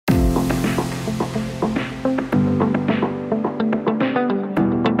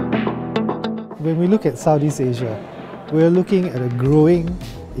When we look at Southeast Asia, we're looking at a growing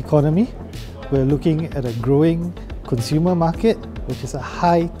economy, we're looking at a growing consumer market, which is a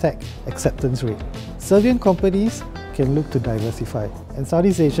high-tech acceptance rate. Serbian companies can look to diversify, and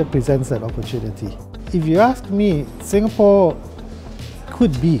Southeast Asia presents that opportunity. If you ask me, Singapore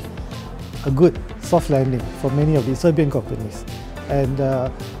could be a good soft landing for many of these Serbian companies, and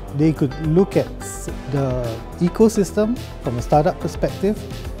they could look at the ecosystem from a startup perspective,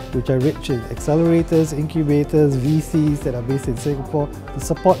 which are rich in accelerators, incubators, VCs that are based in Singapore, to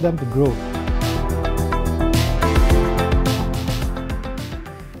support them to grow.